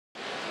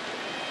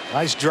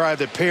Nice drive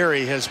that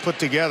Perry has put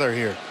together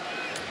here.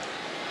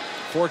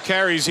 4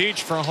 carries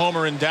each for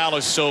Homer and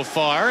Dallas so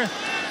far.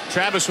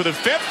 Travis with a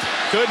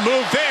 5th. Good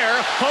move there.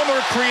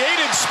 Homer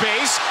created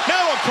space.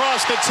 Now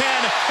across the 10.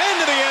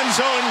 Into the end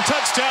zone.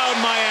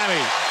 Touchdown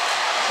Miami.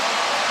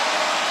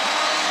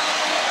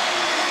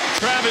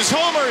 Travis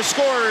Homer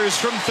scores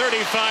from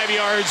 35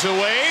 yards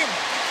away.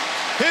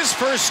 His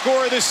first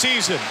score of the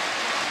season.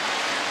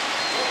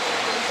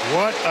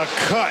 What a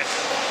cut.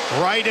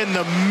 Right in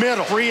the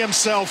middle. Free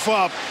himself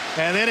up.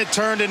 And then it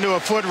turned into a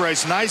foot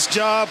race. Nice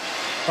job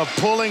of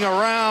pulling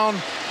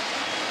around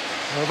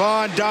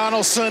Lavon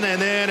Donaldson, and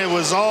then it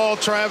was all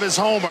Travis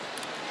Homer.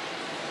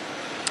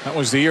 That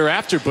was the year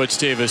after Butch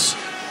Davis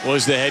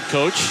was the head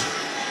coach.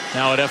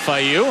 Now at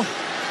FIU.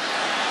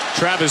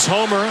 Travis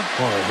Homer.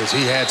 Boy, has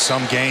he had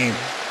some game.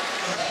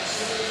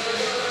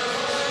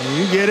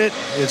 You get it.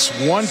 It's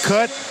one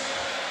cut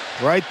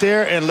right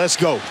there, and let's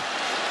go.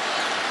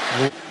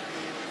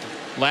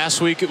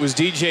 Last week it was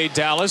DJ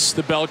Dallas,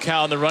 the bell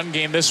cow in the run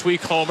game. This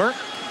week Homer.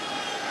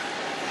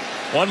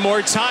 One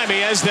more time, he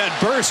has that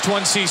burst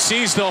once he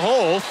sees the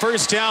hole.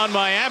 First down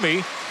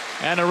Miami,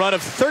 and a run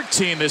of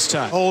 13 this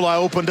time. Hole I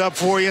opened up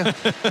for you.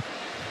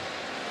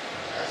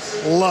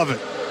 Love it.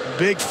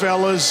 Big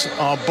fellas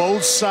on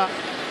both sides.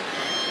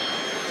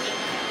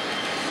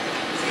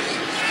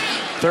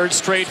 Third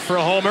straight for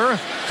Homer.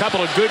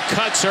 Couple of good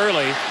cuts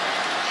early.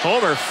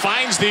 Homer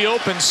finds the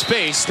open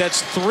space.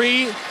 That's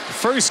 3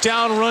 first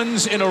down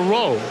runs in a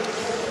row.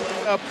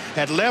 Up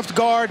at left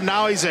guard,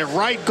 now he's at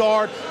right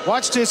guard.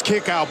 Watch this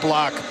kick out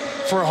block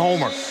for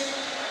Homer.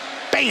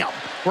 Bam!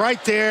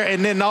 Right there,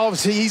 and then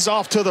obviously he's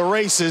off to the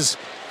races.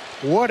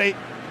 What a...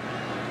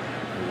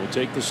 We'll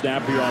take the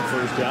snap here on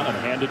first down and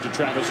hand it to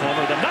Travis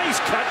Homer. The nice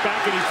cut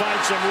back, and he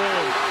finds some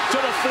room. To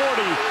the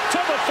 40, to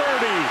the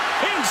 30,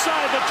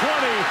 inside the 20.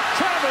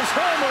 Travis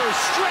Homer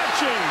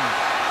stretching.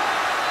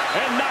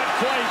 And not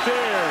quite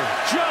there.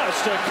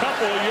 Just a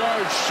couple of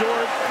yards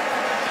short.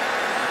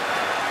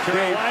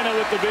 Carolina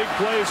with the big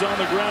plays on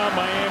the ground.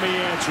 Miami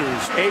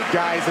answers. 8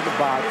 guys in the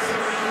box.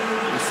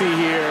 You see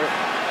here,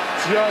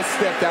 just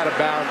stepped out of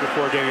bounds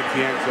before getting to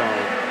the end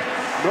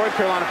zone. North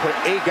Carolina put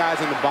 8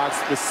 guys in the box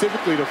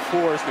specifically to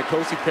force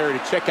N'Kosi Perry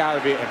to check out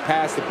of it and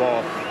pass the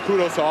ball.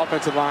 Kudos to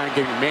offensive line,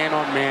 getting man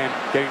on man,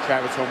 getting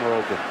Travis Homer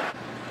open.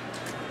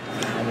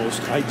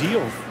 Almost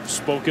ideal.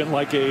 Spoken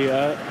like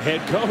a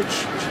head coach.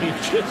 Gene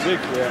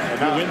Chizik.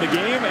 You win the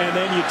game and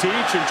then you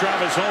teach, and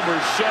Travis Homer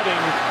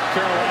shedding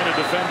Carolina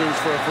defenders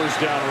for a first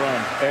down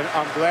run. And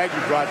I'm glad you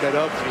brought that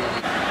up, Gene.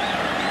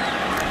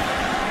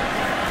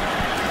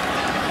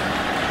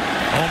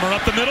 Homer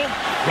up the middle,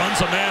 runs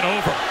a man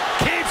over.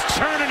 Keeps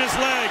churning his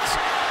legs.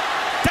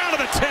 Down to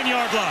the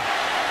 10-yard line.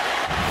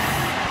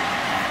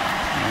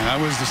 And that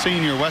was the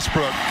senior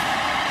Westbrook.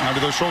 How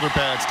do those shoulder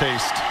pads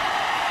taste?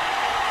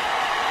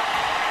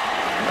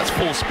 That's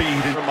full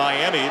speed. For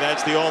Miami,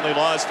 that's the only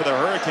loss for the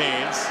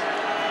Hurricanes.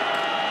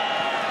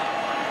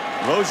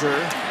 Rozier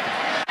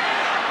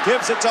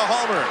gives it to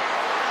Homer.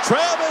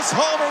 Travis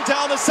Homer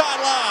down the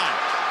sideline.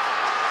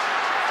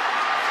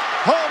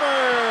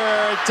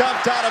 Homer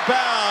dumped out of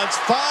bounds.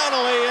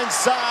 Finally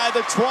inside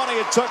the 20.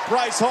 It took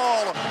Bryce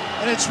Hall.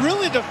 And it's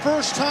really the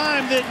first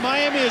time that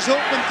Miami has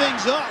opened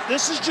things up.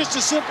 This is just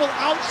a simple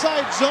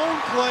outside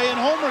zone play, and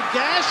Homer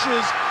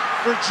gashes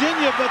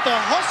Virginia, but the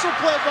hustle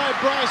play by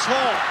Bryce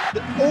Hall,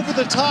 over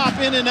the top,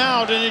 in and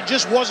out, and it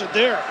just wasn't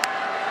there.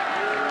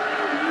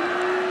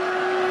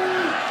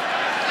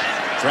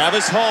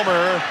 Travis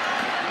Homer,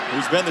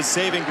 who's been the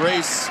saving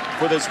grace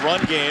for this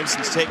run game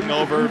since taking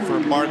over for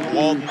Mark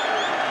Walton.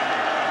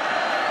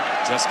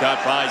 Just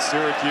got by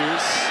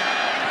Syracuse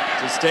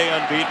to stay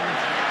unbeaten.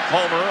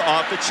 Homer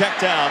off the check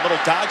down, little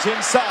dodge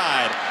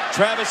inside.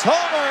 Travis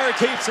Homer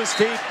keeps his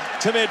feet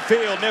to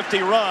midfield.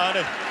 Nifty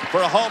run for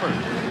Homer.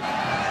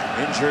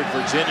 Injured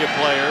Virginia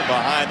player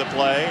behind the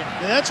play.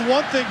 And that's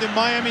one thing that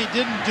Miami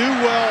didn't do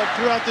well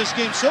throughout this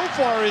game so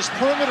far is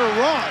perimeter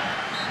run.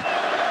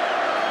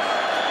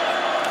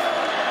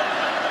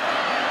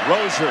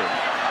 Rozier,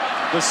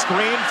 the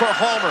screen for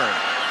Homer.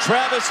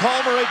 Travis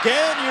Homer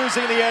again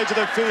using the edge of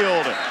the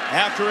field.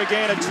 After a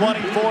gain of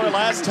 24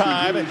 last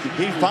time,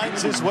 he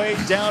finds his way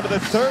down to the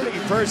 30.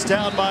 First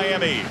down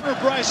Miami.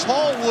 Bryce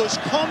Hall was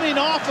coming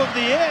off of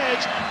the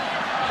edge.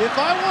 If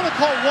I want to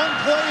call one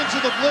play into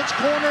the blitz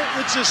corner,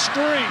 it's a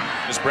screen.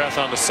 His breath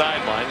on the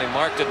sideline. They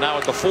marked it now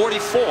at the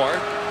 44.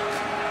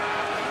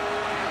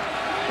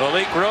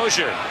 Malik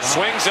Rozier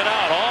swings it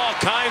out. All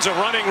kinds of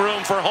running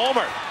room for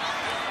Homer.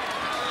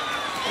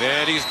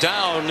 And he's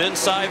down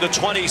inside the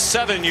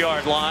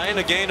 27-yard line.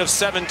 A gain of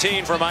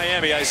 17 for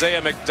Miami.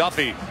 Isaiah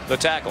McDuffie, the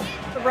tackle.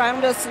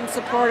 Around us and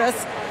support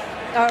us,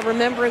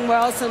 remembering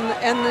Wells,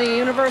 and the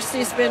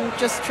university's been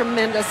just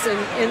tremendous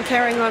in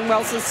carrying on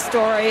Wells's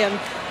story and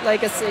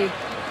legacy.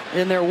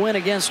 In their win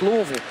against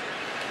Louisville.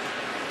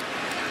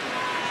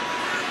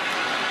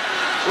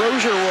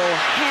 Rozier will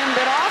hand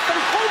it off, and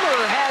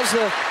Homer has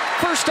the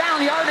first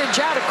down yardage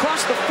out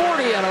across the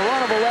 40 and a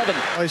run of 11.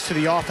 Plays to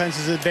the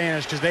offense's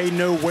advantage because they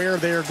know where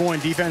they're going.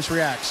 Defense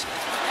reacts.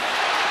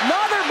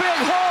 Another big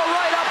hole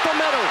right up the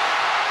middle.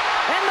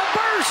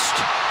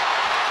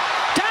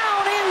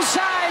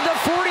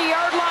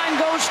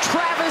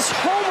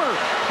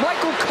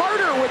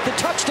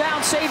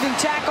 touchdown saving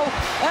tackle,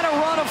 and a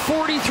run of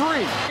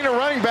 43. In a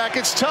running back,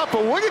 it's tough,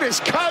 but look at his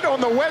cut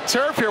on the wet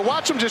turf here.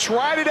 Watch him just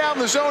ride it out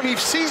in the zone. He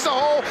sees the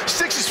hole,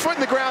 sticks his foot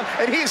in the ground,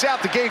 and he is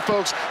out the gate,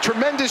 folks.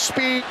 Tremendous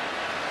speed.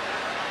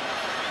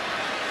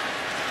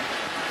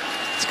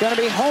 It's going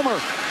to be Homer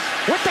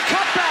with the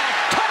cutback.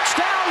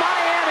 Touchdown,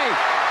 Miami.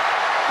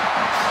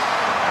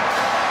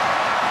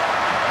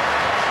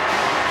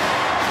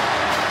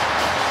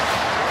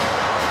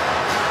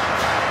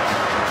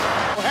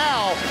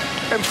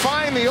 And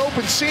find the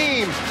open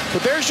seam.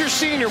 But there's your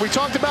senior. We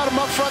talked about him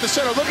up front, the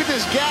center. Look at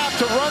this gap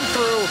to run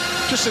through.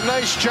 Just a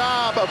nice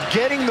job of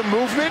getting the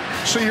movement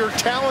so your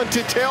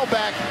talented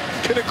tailback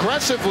can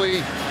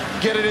aggressively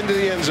get it into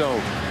the end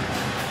zone.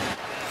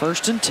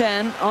 1st and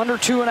 10, under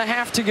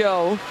 2.5 to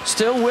go.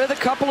 Still with a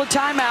couple of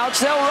timeouts.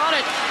 They'll run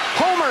it.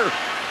 Homer,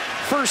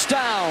 first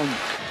down.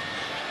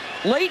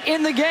 Late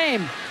in the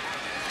game.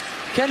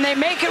 Can they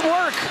make it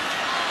work?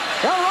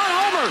 They'll run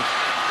Homer.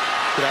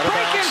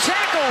 Breaking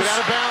tackles,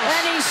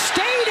 and he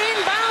stayed in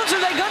bounds. Are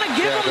they going to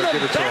give him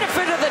the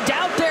benefit of the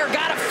doubt there?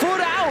 Got a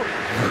foot out.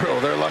 Oh,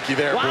 they're lucky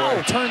there, wow.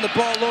 boy. Turn the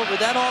ball over.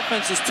 That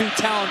offense is too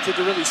talented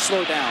to really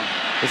slow down.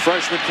 The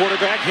freshman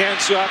quarterback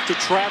hands off to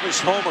Travis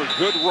Homer.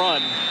 Good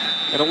run,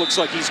 and it looks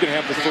like he's going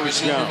to have the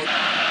first down.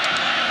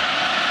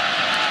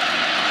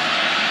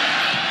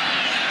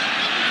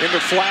 In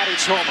the flat,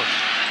 it's Homer.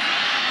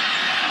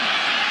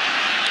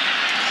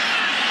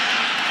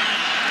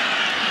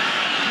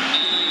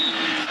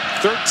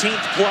 13th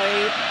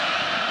play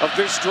of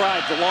this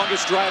drive, the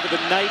longest drive of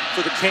the night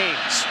for the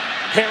Canes.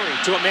 Perry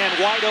to a man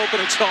wide open,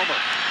 it's Homer.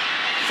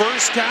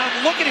 First down,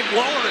 look at him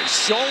lower his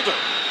shoulder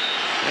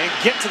and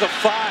get to the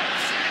 5.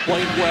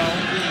 Played well.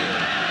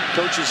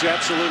 Coaches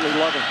absolutely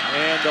love him.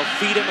 And they'll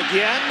feed him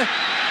again.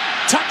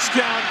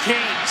 Touchdown,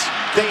 Canes.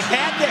 They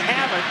had to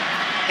have it,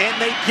 and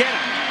they get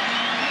it.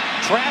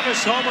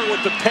 Travis Homer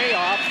with the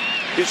payoff,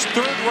 his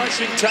 3rd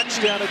rushing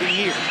touchdown of the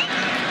year.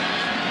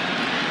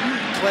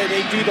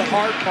 They do the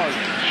hard part.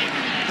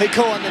 They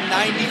go on the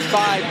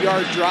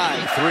 95-yard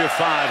drive. 3 of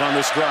 5 on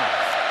this drive.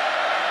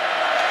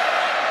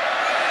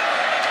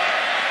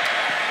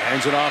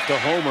 Hands it off to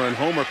Homer, and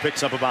Homer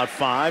picks up about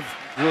 5.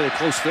 Really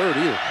close third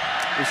either.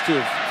 These two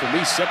have, for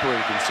me,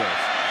 separated themselves.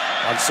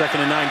 On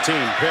 2nd and 19,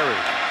 Perry.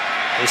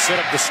 They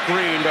set up the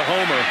screen to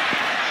Homer.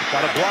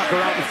 Got a blocker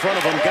out in front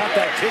of him. Got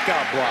that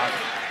kickout block.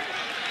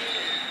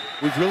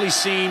 We've really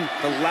seen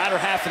the latter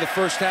half of the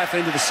first half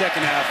into the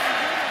second half.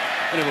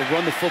 And it will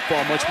run the football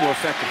much more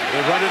effectively.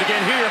 They run it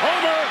again here.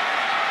 Homer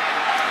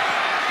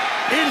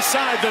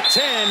inside the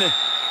 10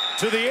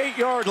 to the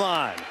 8-yard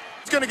line.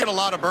 He's going to get a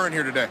lot of burn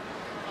here today.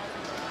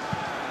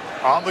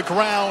 On the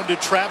ground,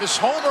 Travis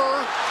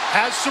Homer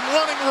has some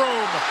running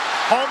room.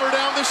 Homer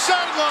down the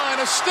sideline,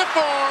 a stiff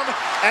arm,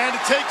 and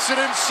takes it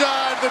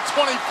inside the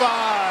 25.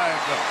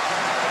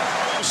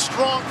 A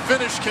strong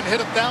finish can hit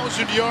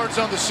 1,000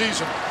 yards on the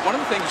season. One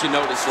of the things you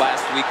noticed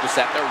last week was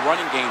that their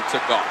running game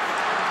took off.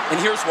 And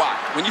here's why.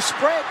 When you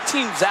spread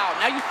teams out,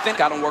 now you think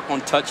I don't work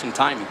on touch and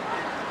timing.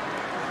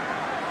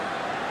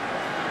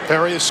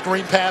 Perry, a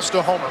screen pass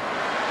to Homer.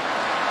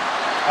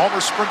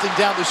 Homer sprinting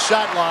down the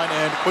sideline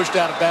and pushed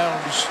out of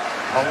bounds.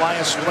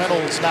 Elias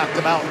Reynolds knocked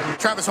him out.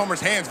 Travis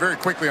Homer's hands very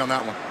quickly on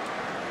that one.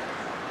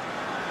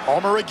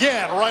 Homer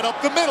again, right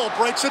up the middle,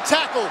 breaks a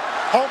tackle.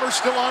 Homer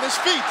still on his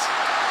feet.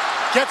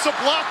 Gets a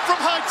block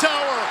from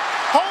Hightower.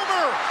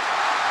 Homer!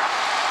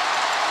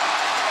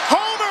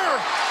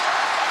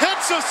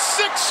 Hits a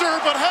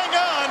 6er, but hang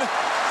on.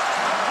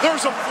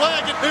 There's a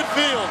flag at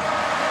midfield.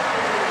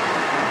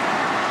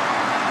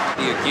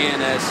 Again,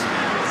 as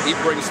he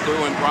brings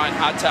through, and Brian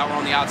Hightower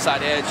on the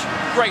outside edge.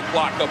 Great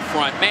block up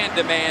front,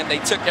 man-to-man. They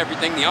took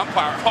everything. The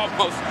umpire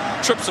almost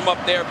trips him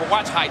up there, but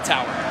watch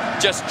Hightower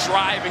just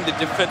driving the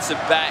defensive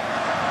back.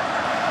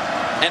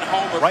 And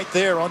Homer. Right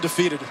there,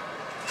 undefeated.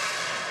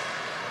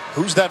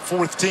 Who's that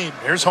 4th team?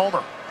 Here's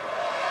Homer.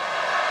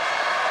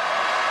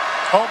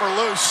 Homer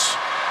loose.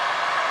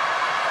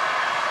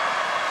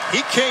 He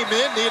came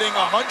in needing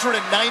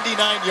 199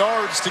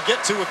 yards to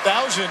get to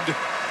 1,000.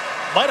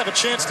 Might have a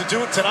chance to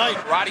do it tonight.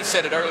 Roddy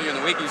said it earlier in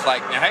the week. He's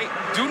like, hey,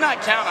 do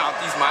not count out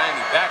these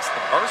Miami backs. The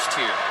burst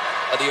here,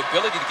 the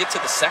ability to get to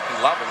the second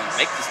level and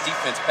make this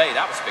defense pay,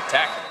 that was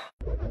spectacular.